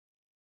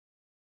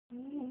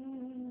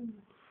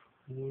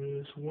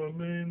We're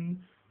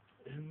swimming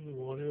in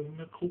whatever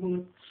we call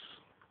it.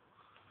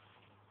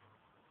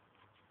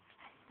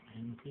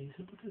 And please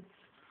look at it.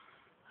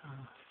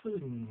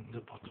 Filling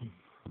the bottom.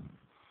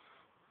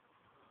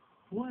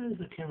 Why is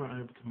the camera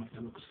able to make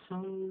it look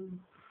so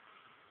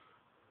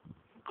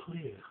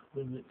clear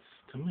when it's,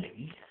 to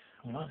me,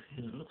 when I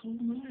see it, it looks all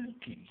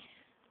murky.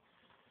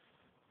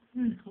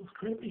 It looks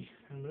creepy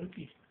and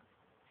murky.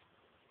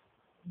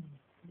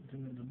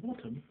 And at the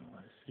bottom,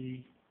 I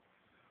see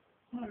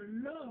a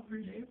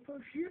lovely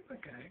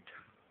precipitate.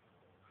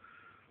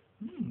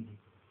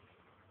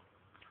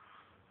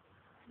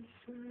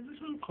 It's a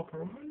little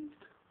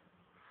copperized,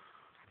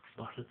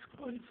 but it's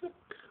quite thick.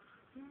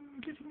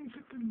 Getting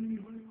thicker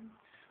anyway.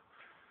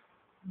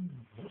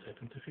 What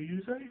happens if you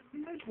use a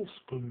metal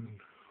spoon?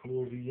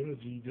 Will the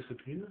energy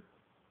disappear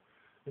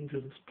into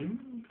the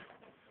spoon?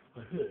 I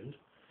heard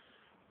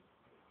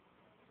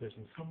that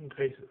in some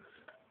cases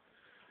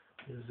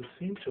it is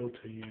essential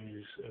to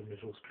use a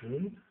metal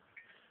spoon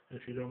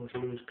if you don't want to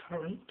lose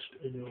current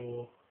in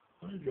your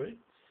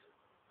hydrates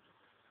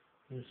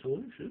and your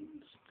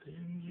solutions.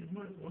 Then you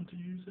might want to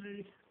use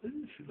a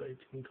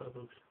insulating type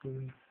of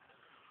spoon.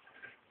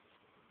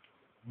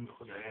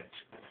 Look at that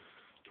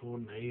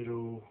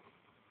tornado.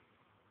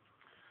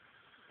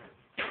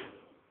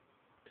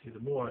 See, the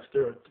more I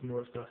stir it, the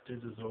more it starts to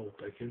dissolve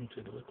back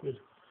into the liquid.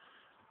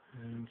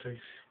 And it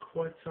takes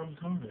quite some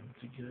time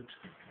to get it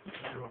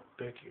to drop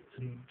back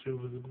into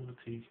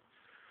visibility.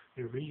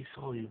 It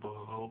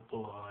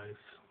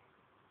resolubilize.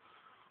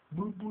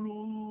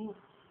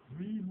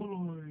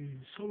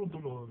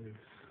 Solubilize.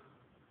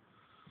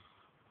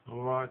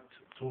 Alright,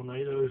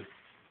 tornado.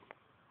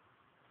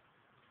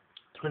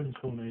 Twin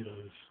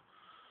tornadoes.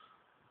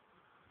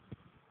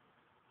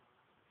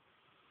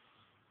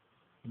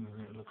 And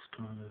that looks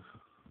kind of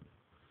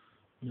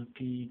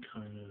milky,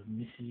 kind of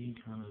messy,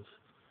 kind of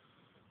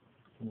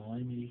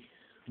limey,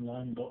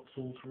 lime dots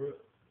all through it.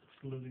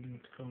 It's living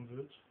to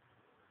convert.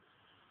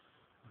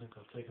 I think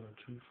I've taken it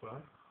too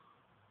far.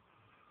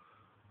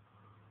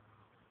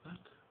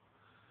 But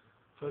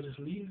if I just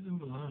leave them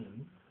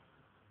alone,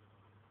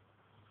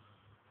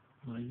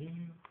 my new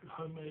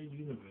homemade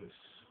universe,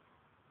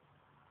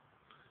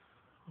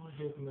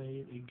 I have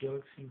made a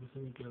galaxy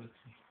within a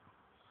galaxy.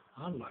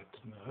 I'd like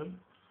to know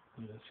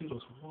when it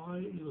settles, why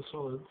do the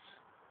solids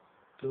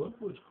go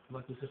upward,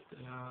 like as if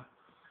they are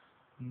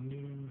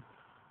new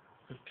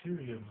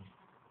bacterium.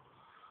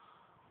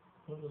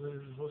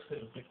 What's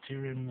that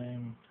bacterium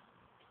name?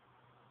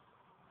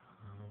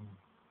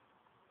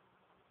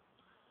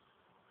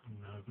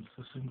 No, but it's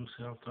a single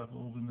cell type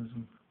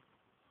organism.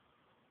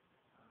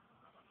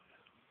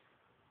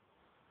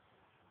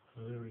 A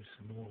very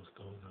smallest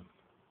of them.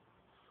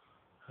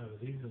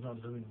 These are not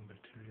living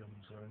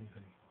bacteriums or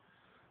anything.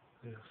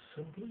 They are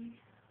simply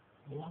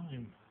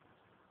lime.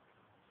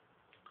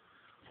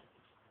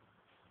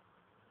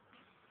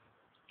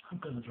 I'm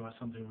going to try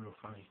something real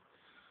funny.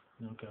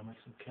 I'm going to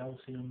make some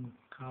calcium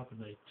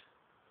carbonate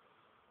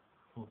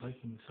or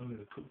baking soda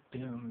to cook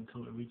down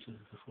until it reaches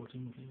the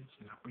 14 pH,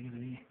 and I'll bring it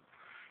in.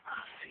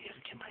 I'll see if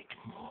it can make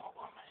more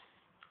for me.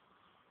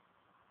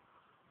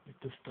 Let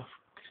this stuff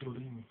settle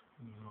in,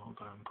 and then I'll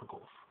go and cook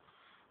off.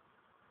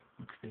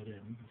 Mix that in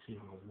and see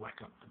if I'll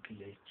whack up the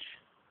pH.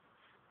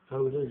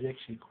 So it is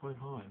actually quite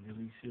high,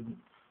 nearly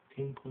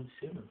 10.7.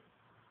 If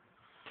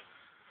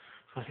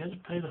I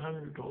had paid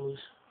 $100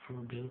 for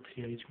a better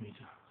pH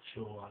meter,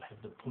 sure, I'd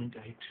have the 0.8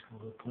 or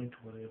the point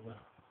whatever.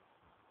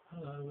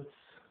 Hello,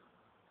 it's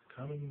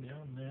coming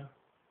down now.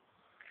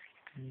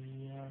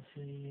 We are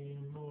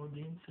seeing more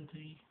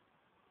density.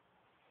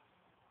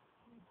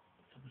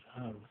 It's a bit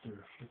hard with the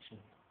reflection.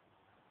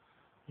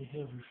 We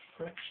have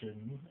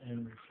refraction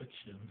and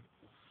reflection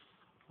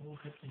all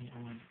happening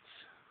at once.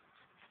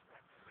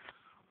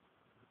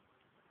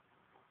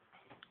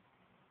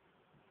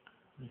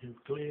 We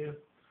have glare,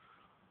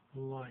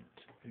 light,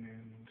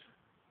 and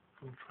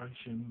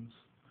filtrations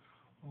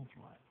of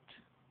light.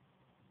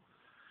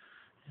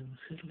 And the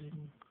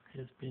settling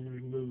has been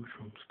removed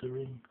from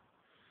stirring.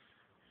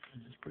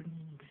 And it's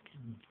bringing it back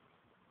in.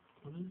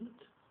 What is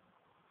it?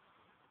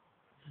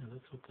 Yeah,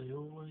 that's what they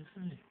always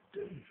say.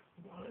 Dude,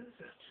 what is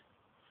it?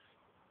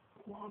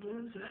 What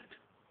is it?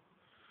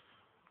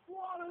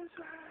 What is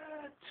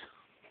it?